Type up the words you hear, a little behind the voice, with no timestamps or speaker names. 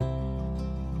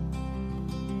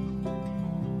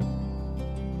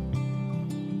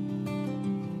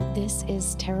This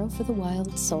is Tarot for the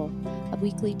Wild Soul, a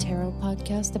weekly tarot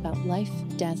podcast about life,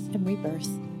 death, and rebirth,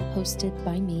 hosted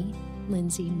by me,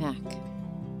 Lindsay Mack.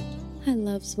 Hi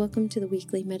loves, welcome to the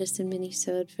weekly medicine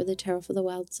mini-sode for the Tarot for the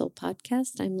Wild Soul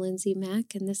podcast. I'm Lindsay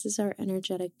Mack, and this is our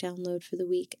energetic download for the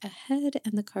week ahead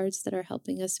and the cards that are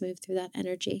helping us move through that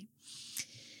energy.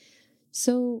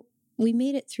 So we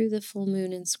made it through the full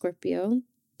moon in Scorpio,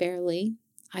 barely.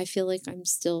 I feel like I'm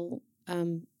still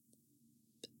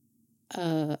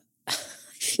I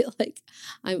feel like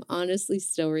I'm honestly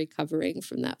still recovering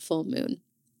from that full moon.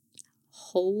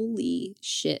 Holy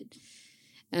shit.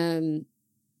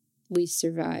 We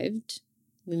survived.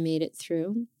 We made it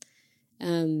through.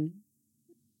 We're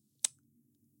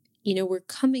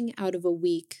coming out of a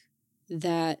week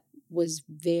that was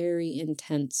very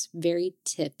intense, very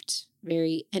tipped,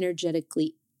 very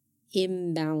energetically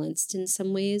imbalanced in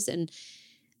some ways, and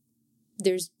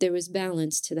there was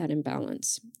balance to that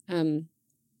imbalance.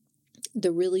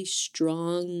 The really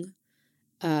strong,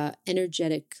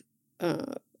 energetic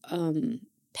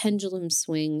pendulum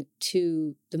swing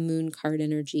to the moon card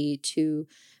energy, to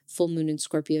full moon in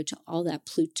Scorpio, to all that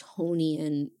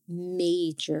Plutonian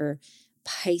major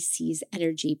Pisces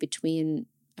energy between,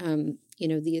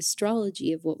 the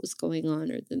astrology of what was going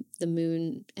on, or the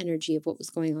moon energy of what was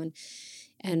going on,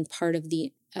 and part of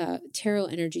the tarot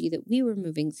energy that we were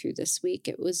moving through this week.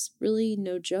 It was really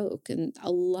no joke, and a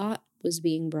lot was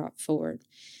being brought forward.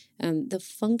 The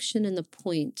function and the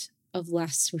point of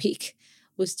last week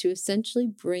was to essentially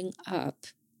bring up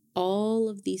all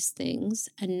of these things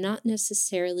and not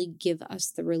necessarily give us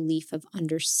the relief of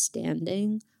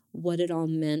understanding what it all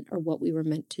meant or what we were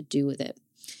meant to do with it.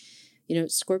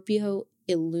 Scorpio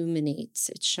illuminates,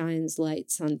 it shines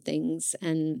lights on things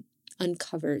and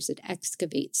uncovers, it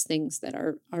excavates things that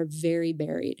are very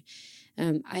buried.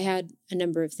 I had a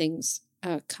number of things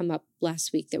come up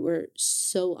last week that were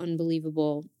so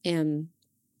unbelievable and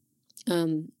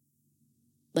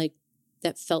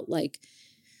that felt like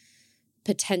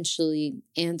potentially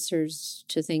answers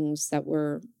to things that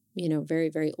were, very,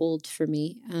 very old for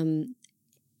me.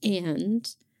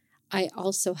 And I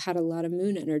also had a lot of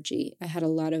moon energy. I had a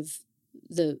lot of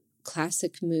the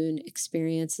classic moon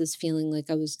experiences, feeling like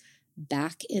I was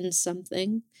back in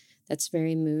something. That's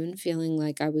very moon, feeling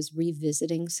like I was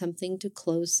revisiting something to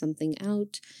close something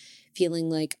out, feeling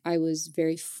like I was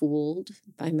very fooled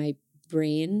by my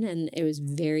brain, and it was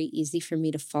very easy for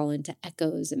me to fall into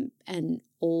echoes and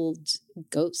old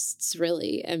ghosts,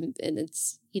 really. And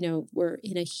it's, we're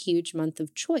in a huge month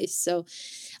of choice. So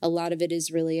a lot of it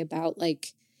is really about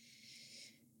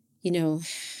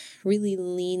really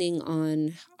leaning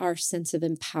on our sense of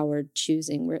empowered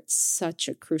choosing. We're at such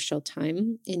a crucial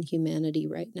time in humanity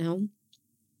right now.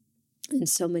 And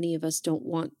so many of us don't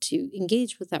want to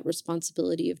engage with that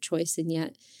responsibility of choice. And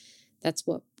yet that's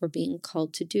what we're being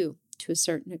called to do to a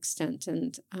certain extent.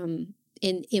 And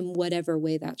in whatever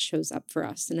way that shows up for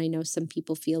us. And I know some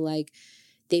people feel like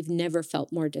they've never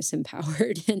felt more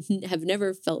disempowered and have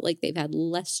never felt like they've had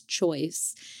less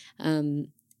choice.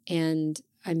 And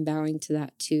I'm bowing to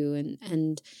that too.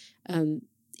 And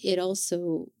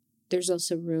there's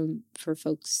also room for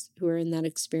folks who are in that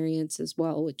experience as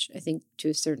well, which I think to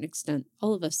a certain extent,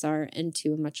 all of us are, and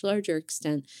to a much larger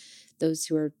extent, those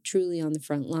who are truly on the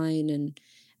front line and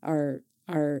are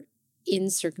in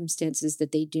circumstances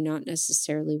that they do not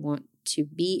necessarily want to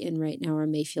be in right now, or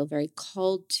may feel very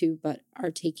called to, but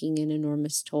are taking an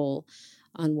enormous toll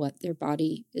on what their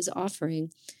body is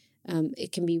offering.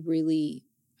 It can be really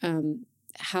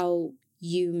how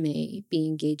you may be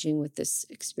engaging with this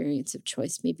experience of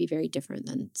choice may be very different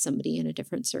than somebody in a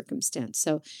different circumstance.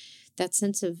 So that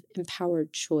sense of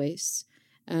empowered choice,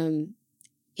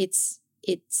 it's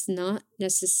not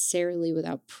necessarily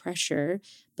without pressure,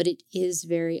 but it is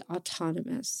very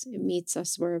autonomous. It meets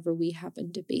us wherever we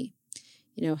happen to be.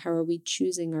 How are we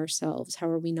choosing ourselves? How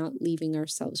are we not leaving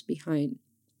ourselves behind?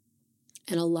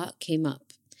 And a lot came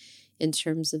up in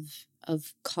terms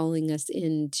of calling us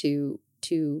in to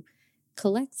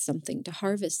collect something, to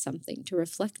harvest something, to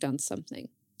reflect on something.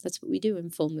 That's what we do in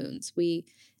full moons. We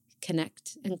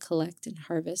connect and collect and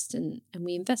harvest, and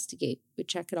we investigate. We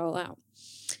check it all out.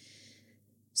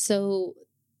 So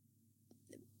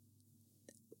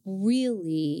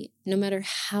really, no matter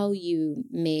how you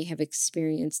may have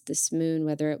experienced this moon,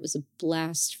 whether it was a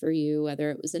blast for you, whether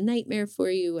it was a nightmare for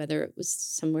you, whether it was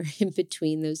somewhere in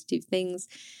between those two things,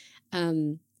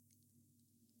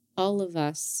 all of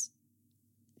us,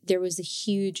 there was a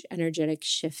huge energetic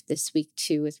shift this week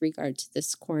too with regard to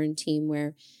this quarantine,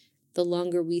 where the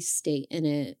longer we stay in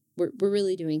it, we're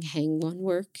really doing hang one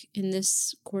work in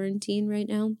this quarantine right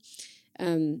now.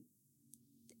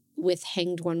 with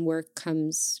Hanged One work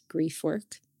comes grief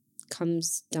work,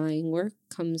 comes dying work,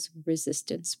 comes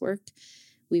resistance work.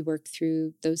 We work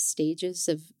through those stages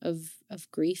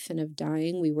of grief and of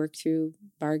dying. We work through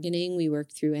bargaining. We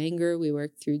work through anger. We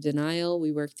work through denial.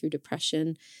 We work through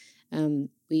depression.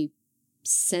 We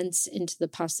sense into the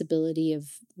possibility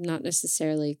of not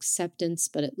necessarily acceptance,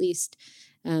 but at least,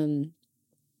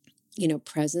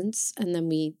 presence. And then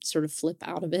we sort of flip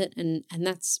out of it. And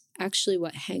that's actually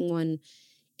what Hang One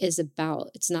is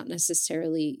about. It's not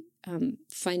necessarily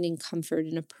finding comfort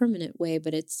in a permanent way,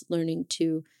 but it's learning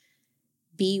to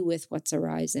be with what's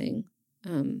arising.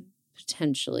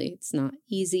 Potentially, it's not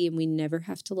easy, and we never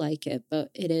have to like it,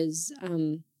 but it is.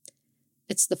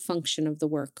 It's the function of the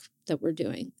work that we're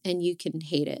doing, and you can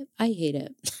hate it. I hate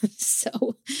it,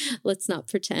 so let's not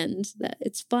pretend that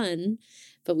it's fun,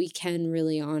 but we can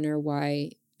really honor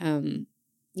why.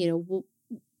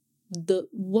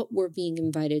 What we're being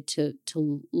invited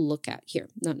to look at here,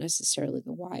 not necessarily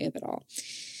the why of it all.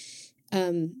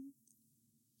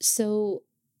 So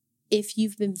if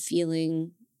you've been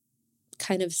feeling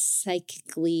kind of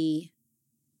psychically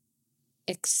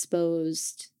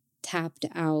exposed, tapped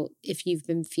out, if you've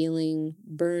been feeling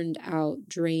burned out,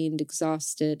 drained,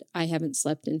 exhausted, I haven't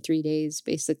slept in 3 days,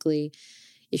 basically,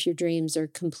 if your dreams are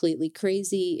completely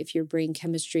crazy, if your brain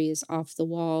chemistry is off the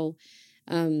wall,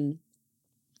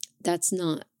 that's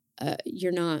not,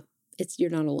 you're not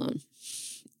alone.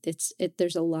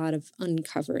 There's a lot of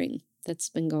uncovering that's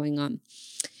been going on.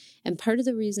 And part of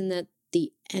the reason that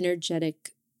the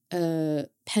energetic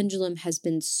pendulum has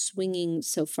been swinging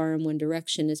so far in one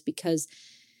direction is because,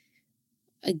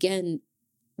 again,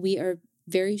 we are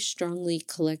very strongly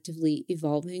collectively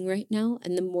evolving right now.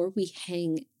 And the more we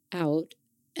hang out,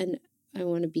 and I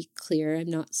want to be clear,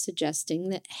 I'm not suggesting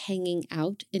that hanging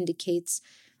out indicates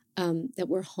that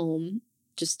we're home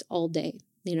just all day.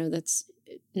 That's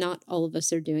not all of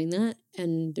us are doing that.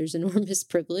 And there's enormous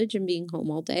privilege in being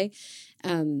home all day.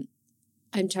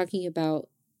 I'm talking about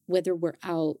whether we're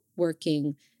out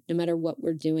working, no matter what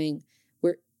we're doing,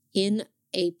 we're in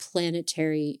a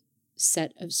planetary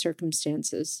set of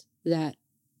circumstances that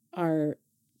are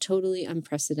totally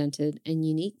unprecedented and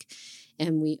unique.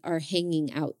 And we are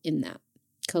hanging out in that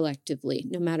collectively,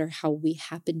 no matter how we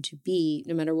happen to be,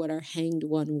 no matter what our Hanged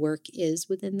One work is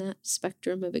within that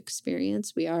spectrum of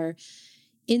experience, we are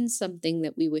in something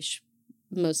that we wish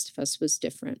most of us was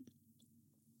different,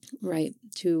 right?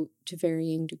 To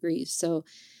varying degrees. So,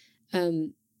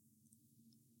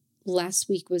 last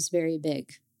week was very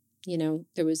big.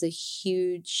 There was a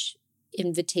huge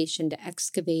invitation to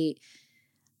excavate.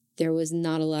 There was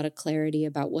not a lot of clarity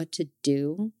about what to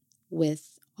do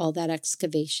with all that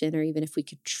excavation, or even if we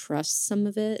could trust some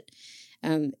of it.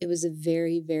 It was a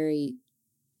very, very,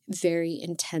 very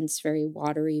intense, very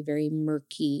watery, very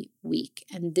murky week.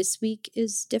 And this week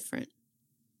is different.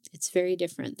 It's very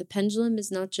different. The pendulum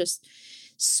is not just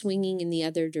swinging in the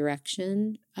other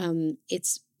direction.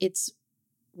 It's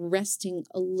resting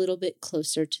a little bit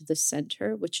closer to the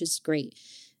center, which is great.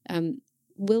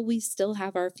 Will we still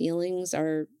have our feelings,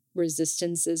 our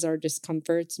resistances, our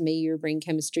discomforts? May your brain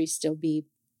chemistry still be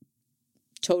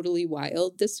totally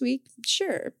wild this week?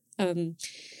 Sure.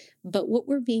 But what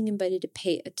we're being invited to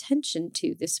pay attention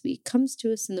to this week comes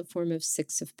to us in the form of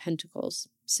 6 of Pentacles.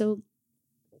 So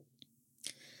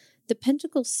the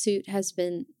Pentacle suit has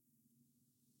been,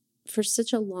 for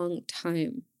such a long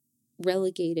time,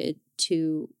 relegated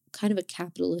to kind of a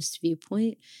capitalist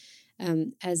viewpoint,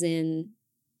 as in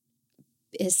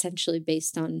essentially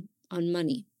based on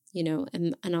money,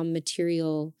 and on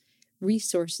material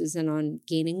resources and on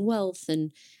gaining wealth.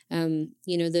 And,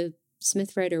 the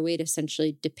Smith Rider-Waite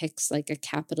essentially depicts like a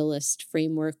capitalist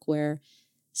framework where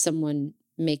someone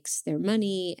makes their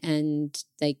money and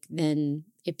then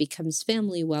it becomes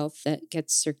family wealth that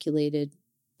gets circulated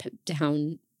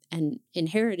down and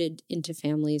inherited into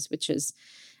families, which is,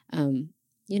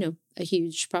 a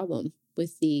huge problem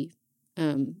with the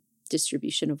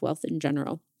distribution of wealth in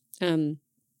general.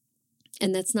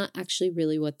 And that's not actually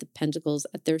really what the Pentacles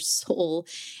at their soul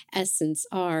essence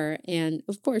are. And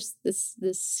of course, this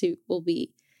suit will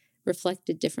be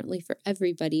reflected differently for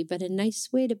everybody, but a nice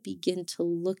way to begin to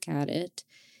look at it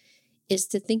is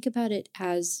to think about it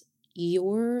as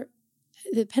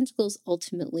the Pentacles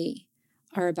ultimately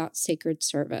are about sacred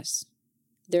service.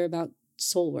 They're about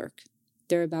soul work.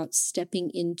 They're about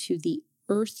stepping into the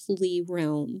earthly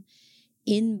realm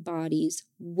in bodies,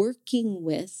 working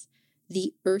with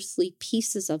the earthly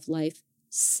pieces of life.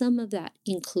 Some of that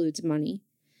includes money.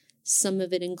 Some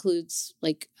of it includes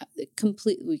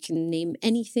we can name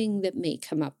anything that may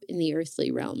come up in the earthly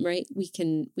realm, right? We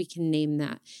can name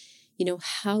that.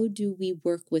 How do we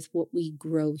work with what we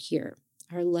grow here?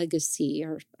 Our legacy,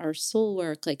 our soul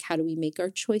work, like how do we make our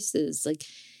choices? Like,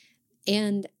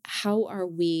 and how are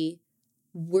we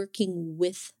working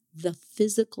with the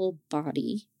physical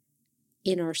body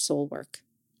in our soul work,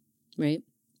 right?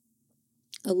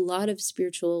 A lot of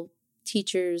spiritual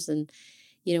teachers and,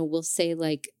 will say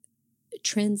like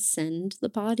transcend the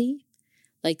body,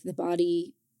 like the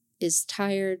body is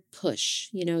tired, push,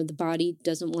 the body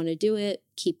doesn't want to do it,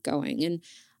 keep going. And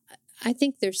I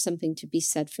think there's something to be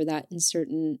said for that in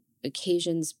certain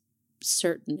occasions.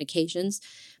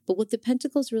 But what the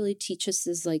Pentacles really teach us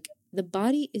is like the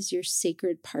body is your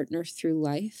sacred partner through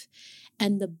life.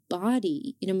 And the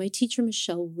body, my teacher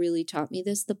Michelle really taught me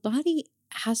this, the body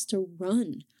has to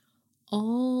run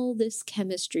all this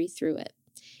chemistry through it.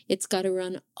 It's got to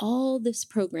run all this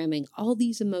programming, all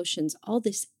these emotions, all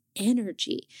this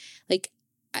energy. Like,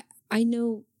 I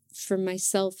know for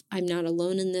myself, I'm not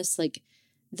alone in this. Like,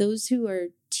 those who are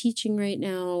teaching right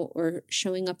now or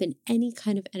showing up in any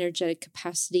kind of energetic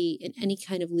capacity, in any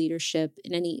kind of leadership,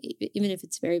 even if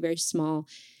it's very, very small,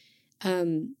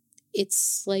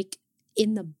 it's like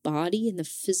in the body, in the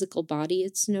physical body,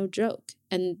 it's no joke.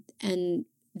 And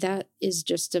that is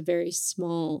just a very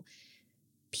small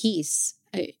piece.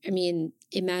 I mean,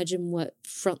 imagine what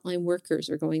frontline workers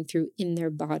are going through in their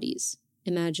bodies.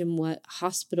 Imagine what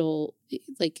hospital,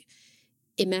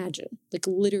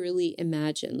 literally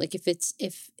imagine, like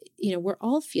if we're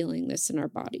all feeling this in our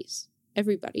bodies,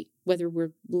 everybody, whether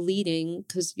we're leading,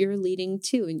 because you're leading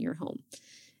too in your home.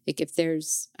 Like if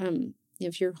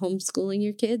you're homeschooling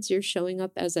your kids, you're showing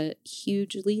up as a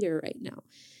huge leader right now.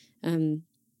 And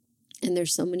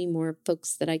there's so many more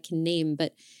folks that I can name,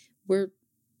 but we're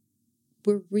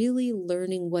really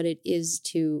learning what it is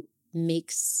to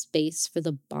make space for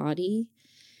the body.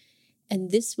 And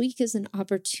this week is an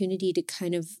opportunity to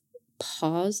kind of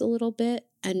pause a little bit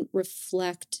and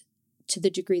reflect to the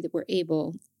degree that we're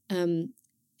able, and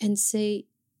say,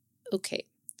 okay,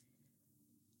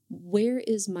 where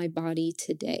is my body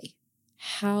today?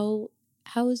 How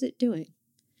is it doing?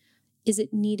 Is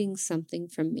it needing something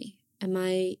from me? Am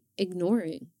I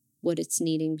ignoring what it's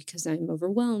needing because I'm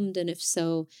overwhelmed? And if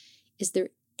so, is there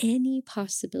any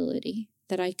possibility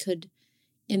that I could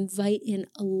invite in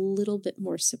a little bit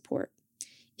more support?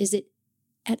 Is it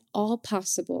at all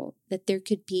possible that there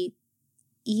could be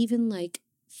even like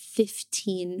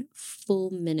 15 full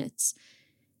minutes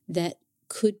that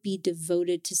could be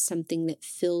devoted to something that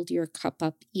filled your cup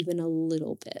up even a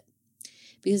little bit?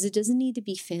 Because it doesn't need to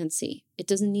be fancy. It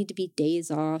doesn't need to be days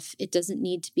off. It doesn't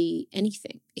need to be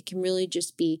anything. It can really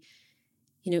just be,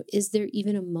 is there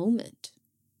even a moment,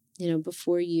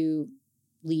 before you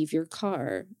leave your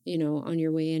car, on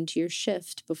your way into your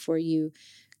shift, before you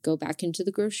go back into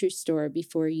the grocery store,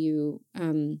 before you,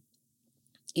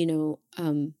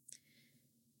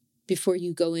 before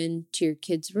you go into your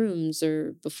kids' rooms,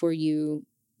 or before you,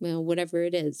 whatever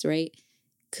it is, right?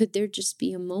 Could there just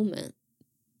be a moment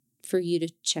for you to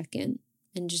check in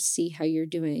and just see how you're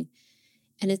doing?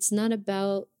 And it's not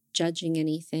about judging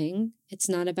anything. It's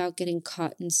not about getting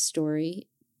caught in story.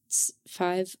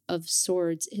 Five of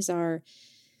Swords is our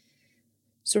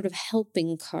sort of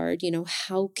helping card.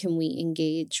 How can we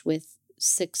engage with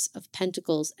Six of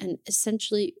Pentacles? And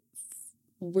essentially,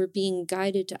 we're being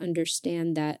guided to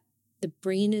understand that the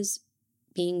brain is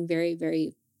being very,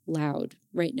 very loud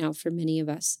right now for many of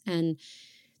us. And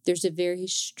there's a very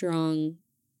strong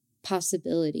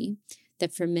possibility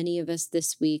that for many of us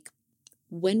this week,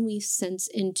 when we sense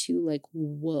into like,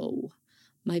 whoa,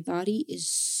 my body is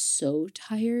so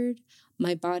tired.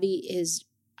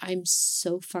 I'm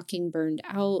so fucking burned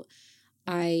out.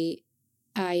 I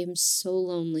am so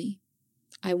lonely.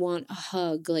 I want a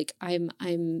hug. Like I'm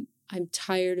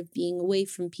tired of being away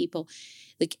from people.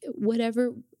 Like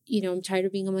whatever, I'm tired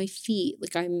of being on my feet.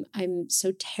 Like I'm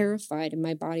so terrified in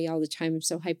my body all the time. I'm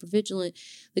so hypervigilant.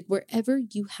 Like wherever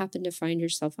you happen to find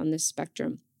yourself on this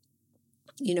spectrum,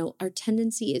 our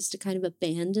tendency is to kind of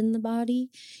abandon the body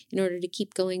in order to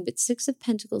keep going. But Six of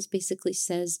Pentacles basically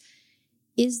says,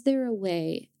 is there a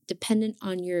way, dependent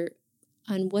on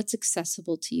what's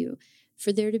accessible to you,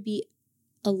 for there to be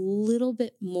a little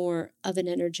bit more of an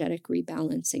energetic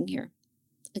rebalancing here?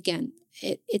 Again,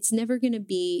 it's never going to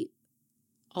be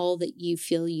all that you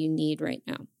feel you need right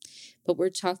now, but we're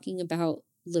talking about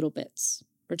little bits.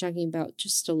 We're talking about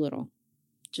just a little,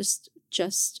 just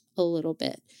a little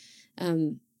bit,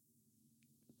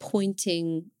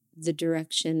 pointing the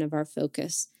direction of our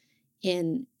focus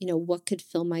in, what could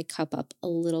fill my cup up a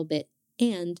little bit.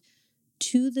 And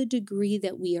to the degree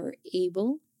that we are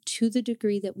able, to the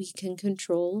degree that we can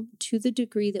control, to the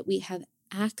degree that we have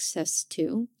access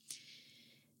to,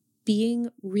 being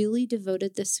really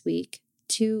devoted this week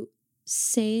to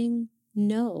saying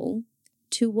no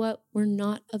to what we're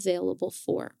not available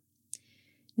for.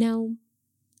 Now,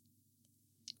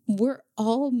 we're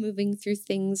all moving through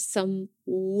things, some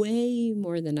way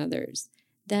more than others,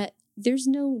 that there's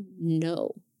no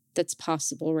that's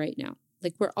possible right now.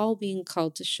 Like, we're all being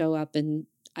called to show up and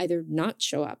either not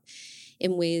show up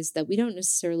in ways that we don't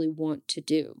necessarily want to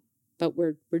do, but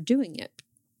we're doing it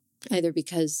either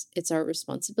because it's our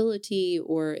responsibility,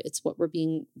 or it's what what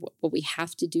we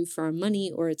have to do for our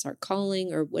money, or it's our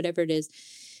calling, or whatever it is.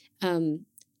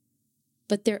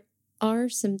 But there are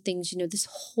some things, this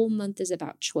whole month is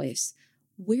about choice.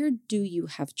 Where do you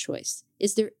have choice?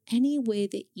 Is there any way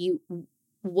that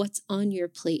what's on your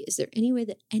plate, is there any way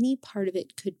that any part of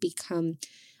it could become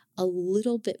a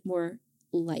little bit more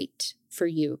light for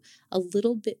you, a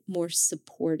little bit more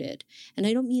supported? And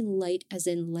I don't mean light as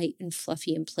in light and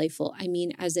fluffy and playful. I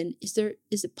mean, as in, is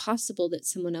it possible that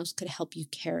someone else could help you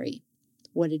carry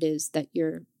what it is that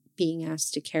you're being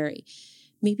asked to carry?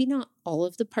 Maybe not all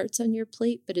of the parts on your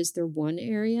plate, but is there one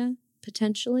area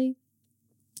potentially?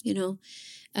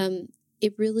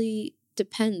 It really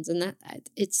depends, and that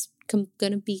it's going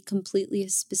to be completely a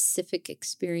specific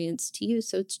experience to you.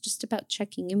 So it's just about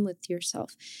checking in with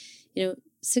yourself.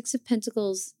 Six of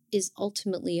Pentacles is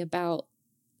ultimately about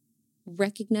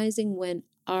recognizing when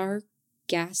our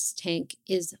gas tank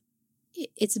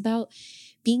it's about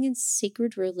being in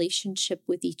sacred relationship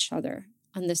with each other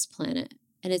on this planet.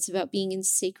 And it's about being in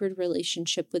sacred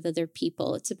relationship with other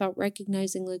people. It's about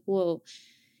recognizing, like, whoa,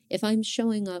 if I'm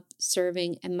showing up,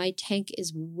 serving, and my tank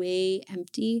is way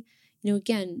empty,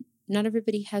 again, not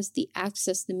everybody has the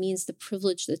access, the means, the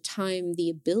privilege, the time,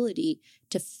 the ability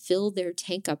to fill their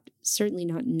tank up. Certainly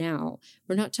not now.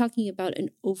 We're not talking about an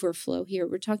overflow here.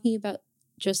 We're talking about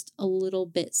just a little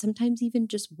bit. Sometimes even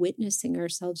just witnessing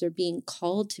ourselves or being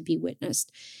called to be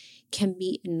witnessed can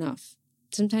be enough.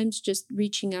 Sometimes just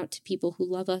reaching out to people who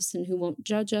love us and who won't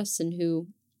judge us and who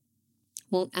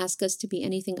won't ask us to be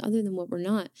anything other than what we're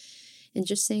not. And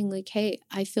just saying, like, hey,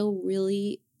 I feel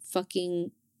really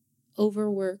fucking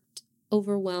overworked,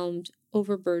 overwhelmed,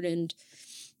 overburdened.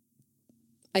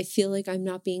 I feel like I'm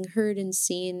not being heard and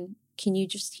seen. Can you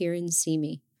just hear and see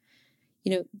me?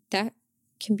 That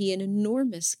can be an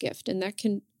enormous gift, and that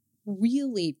can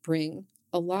really bring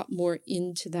a lot more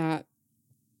into that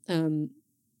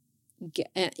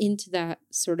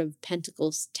sort of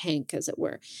Pentacles tank, as it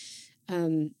were.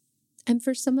 And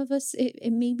for some of us,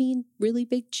 it may mean really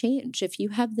big change. If you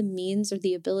have the means or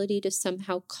the ability to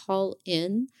somehow call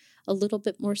in a little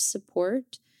bit more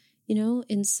support,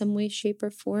 in some way, shape,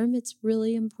 or form, it's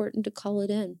really important to call it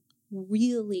in.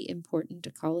 Really important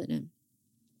to call it in.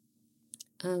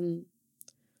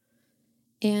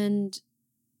 And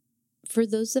for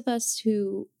those of us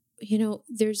who,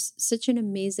 there's such an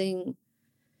amazing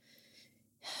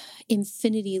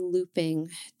infinity looping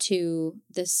to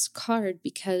this card,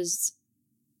 because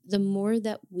the more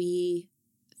that we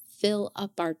fill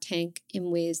up our tank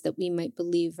in ways that we might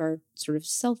believe are sort of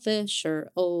selfish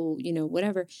or,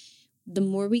 whatever, the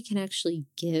more we can actually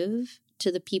give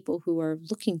to the people who are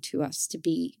looking to us to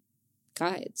be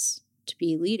guides, to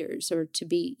be leaders, or to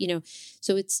be,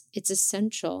 so it's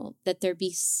essential that there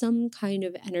be some kind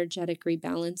of energetic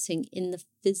rebalancing in the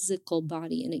physical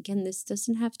body. And again, this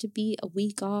doesn't have to be a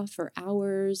week off or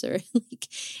hours, or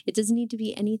it doesn't need to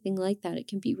be anything like that. It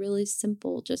can be really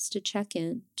simple, just to check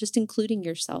in. Just including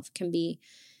yourself can be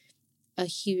a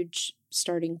huge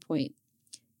starting point.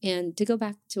 And to go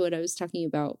back to what I was talking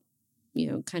about,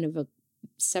 kind of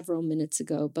several minutes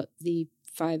ago, but the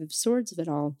Five of Swords of it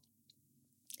all,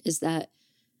 is that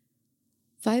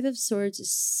Five of Swords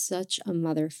is such a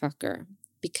motherfucker,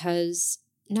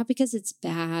 not because it's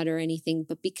bad or anything,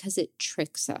 but because it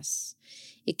tricks us.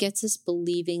 It gets us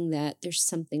believing that there's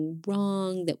something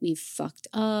wrong, that we've fucked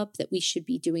up, that we should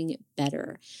be doing it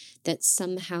better, that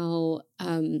somehow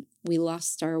we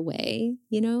lost our way,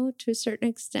 to a certain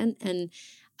extent. And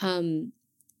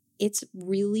it's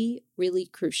really, really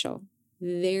crucial,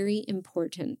 very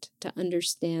important to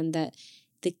understand that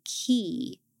the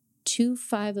key to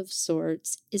Five of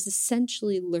Swords is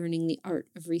essentially learning the art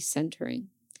of recentering,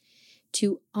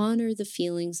 to honor the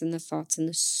feelings and the thoughts and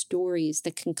the stories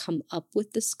that can come up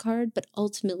with this card, but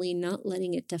ultimately not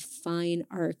letting it define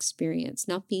our experience,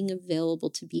 not being available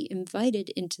to be invited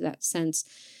into that sense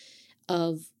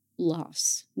of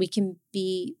loss. We can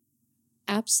be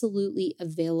absolutely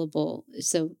available.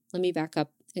 So let me back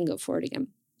up and go forward again.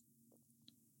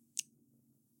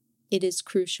 It is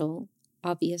crucial,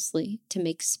 obviously, to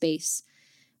make space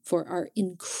for our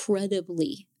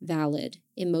incredibly valid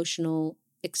emotional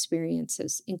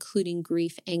experiences, including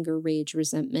grief, anger, rage,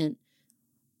 resentment,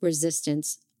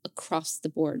 resistance across the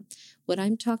board. What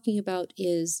I'm talking about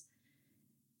is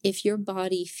if your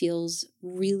body feels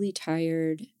really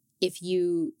tired, if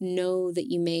you know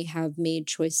that you may have made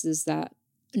choices that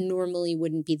normally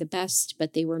wouldn't be the best,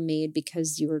 but they were made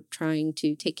because you were trying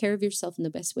to take care of yourself in the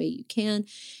best way you can.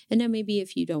 And now maybe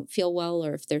if you don't feel well,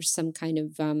 or if there's some kind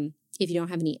of, if you don't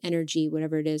have any energy,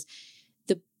 whatever it is,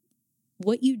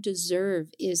 what you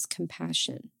deserve is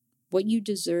compassion. What you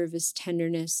deserve is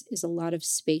tenderness, is a lot of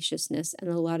spaciousness, and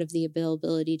a lot of the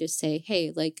availability to say,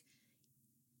 hey, like,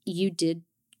 you did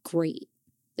great.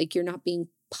 Like, you're not being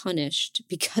punished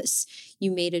because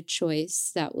you made a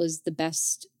choice that was the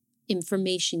best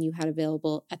information you had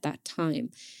available at that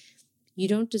time. You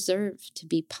don't deserve to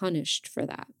be punished for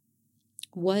that.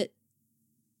 What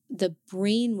the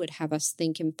brain would have us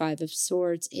think in Five of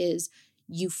Swords is,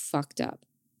 you fucked up.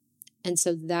 And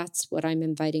so that's what I'm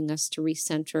inviting us to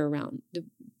recenter around.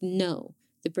 No,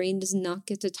 the brain does not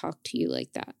get to talk to you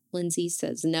like that. Lindsay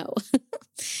says no.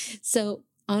 So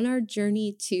on our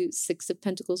journey to Six of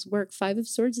Pentacles work, Five of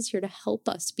Swords is here to help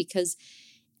us, because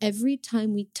every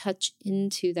time we touch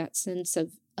into that sense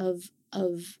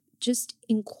of just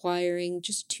inquiring,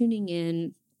 just tuning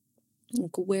in,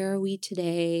 like, where are we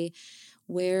today?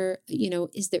 Where,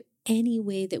 is there any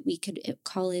way that we could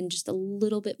call in just a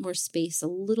little bit more space, a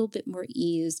little bit more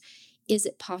ease? Is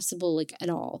it possible, like, at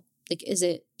all? Like, is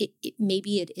it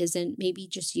maybe it isn't, maybe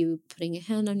just you putting a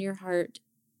hand on your heart.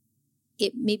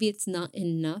 Maybe it's not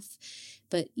enough,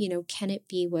 but, can it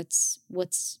be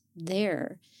what's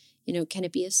there? Can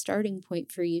it be a starting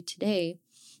point for you today?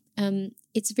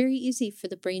 It's very easy for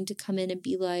the brain to come in and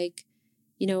be like,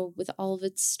 with all of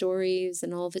its stories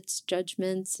and all of its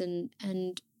judgments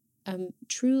and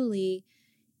truly,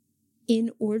 in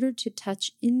order to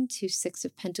touch into Six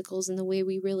of Pentacles in the way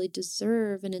we really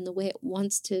deserve, and in the way it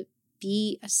wants to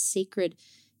be a sacred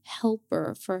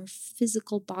helper for our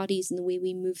physical bodies and the way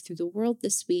we move through the world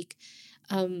this week,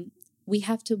 we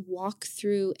have to walk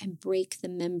through and break the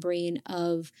membrane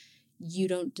of, you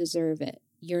don't deserve it.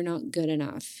 You're not good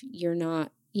enough. You're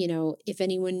not, if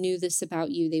anyone knew this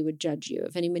about you, they would judge you.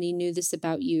 If anybody knew this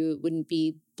about you, it wouldn't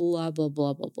be blah, blah,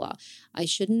 blah, blah, blah. I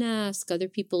shouldn't ask other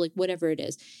people, like, whatever it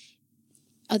is.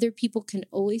 Other people can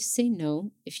always say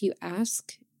no if you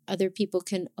ask. Other people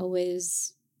can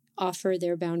always offer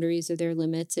their boundaries or their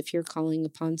limits if you're calling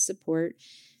upon support.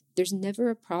 There's never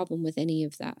a problem with any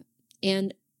of that.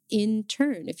 And in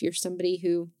turn, if you're somebody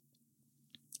who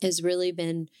has really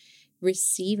been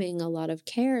receiving a lot of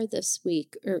care this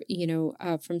week, or,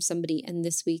 from somebody, and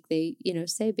this week they,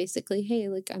 say basically, hey,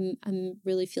 like, I'm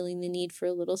really feeling the need for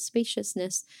a little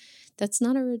spaciousness. That's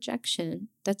not a rejection.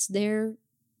 That's their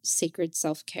sacred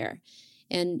self-care.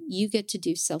 And you get to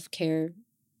do self-care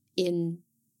in,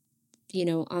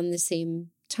 on the same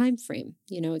time frame.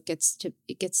 It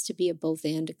gets to be a both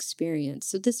and experience.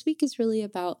 So this week is really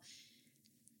about,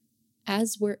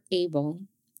 as we're able,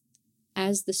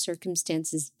 as the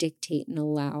circumstances dictate and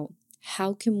allow,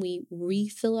 how can we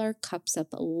refill our cups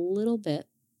up a little bit,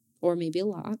 or maybe a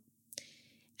lot?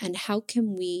 And how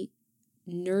can we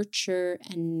nurture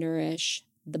and nourish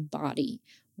the body?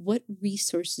 What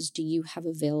resources do you have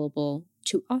available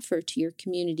to offer to your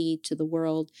community, to the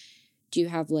world? Do you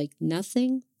have, like,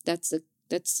 nothing? That's a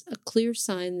clear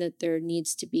sign that there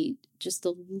needs to be just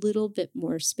a little bit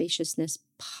more spaciousness,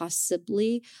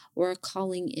 possibly, or a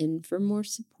calling in for more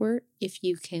support if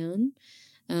you can,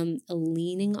 a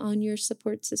leaning on your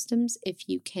support systems if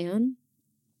you can,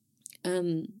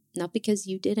 not because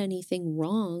you did anything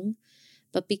wrong,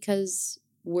 but because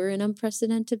we're in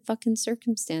unprecedented fucking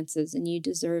circumstances, and you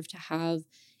deserve to have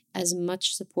as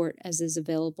much support as is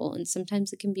available. And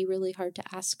sometimes it can be really hard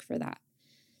to ask for that.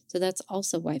 So that's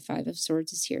also why Five of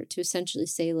Swords is here, to essentially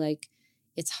say, like,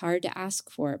 it's hard to ask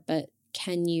for, but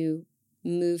can you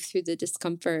move through the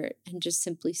discomfort and just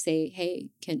simply say, hey,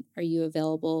 are you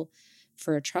available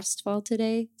for a trust fall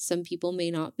today? Some people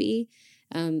may not be.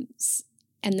 And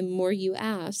the more you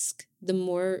ask, the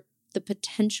more the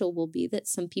potential will be that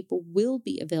some people will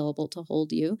be available to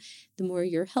hold you. The more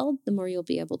you're held, the more you'll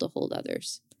be able to hold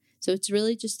others. So it's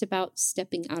really just about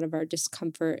stepping out of our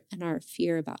discomfort and our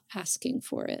fear about asking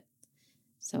for it.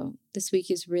 So this week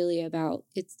is really about,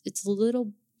 it's a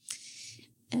little,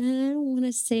 I don't want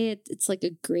to say it's like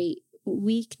a great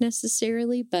week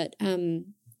necessarily, but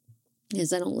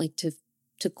as I don't like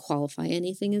to qualify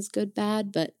anything as good,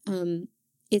 bad, but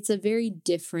it's a very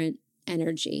different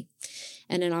energy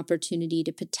and an opportunity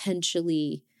to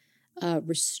potentially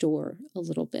restore a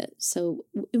little bit. So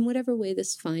in whatever way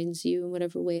this finds you, in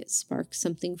whatever way it sparks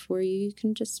something for you, you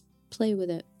can just play with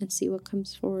it and see what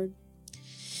comes forward.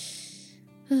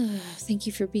 Thank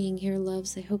you for being here,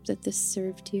 loves. I hope that this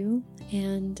served you.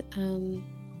 And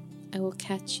I will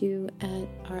catch you at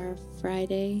our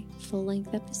Friday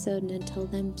full-length episode. And until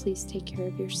then, please take care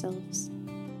of yourselves.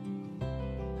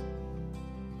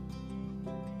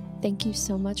 Thank you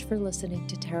so much for listening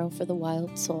to Tarot for the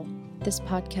Wild Soul. This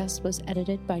podcast was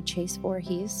edited by Chase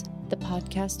Voorhees. The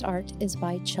podcast art is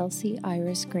by Chelsea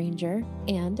Iris Granger,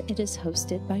 and it is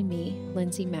hosted by me,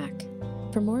 Lindsay Mack.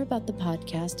 For more about the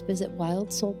podcast, visit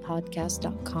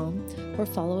wildsoulpodcast.com or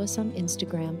follow us on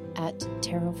Instagram at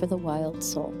Tarot for the Wild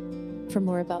Soul. For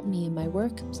more about me and my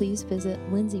work, please visit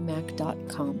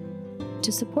lindsaymack.com.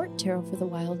 To support Tarot for the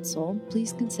Wild Soul,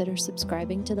 please consider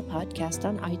subscribing to the podcast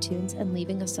on iTunes and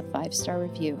leaving us a 5-star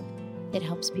review. It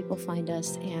helps people find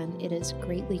us, and it is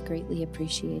greatly, greatly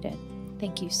appreciated.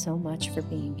 Thank you so much for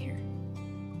being here.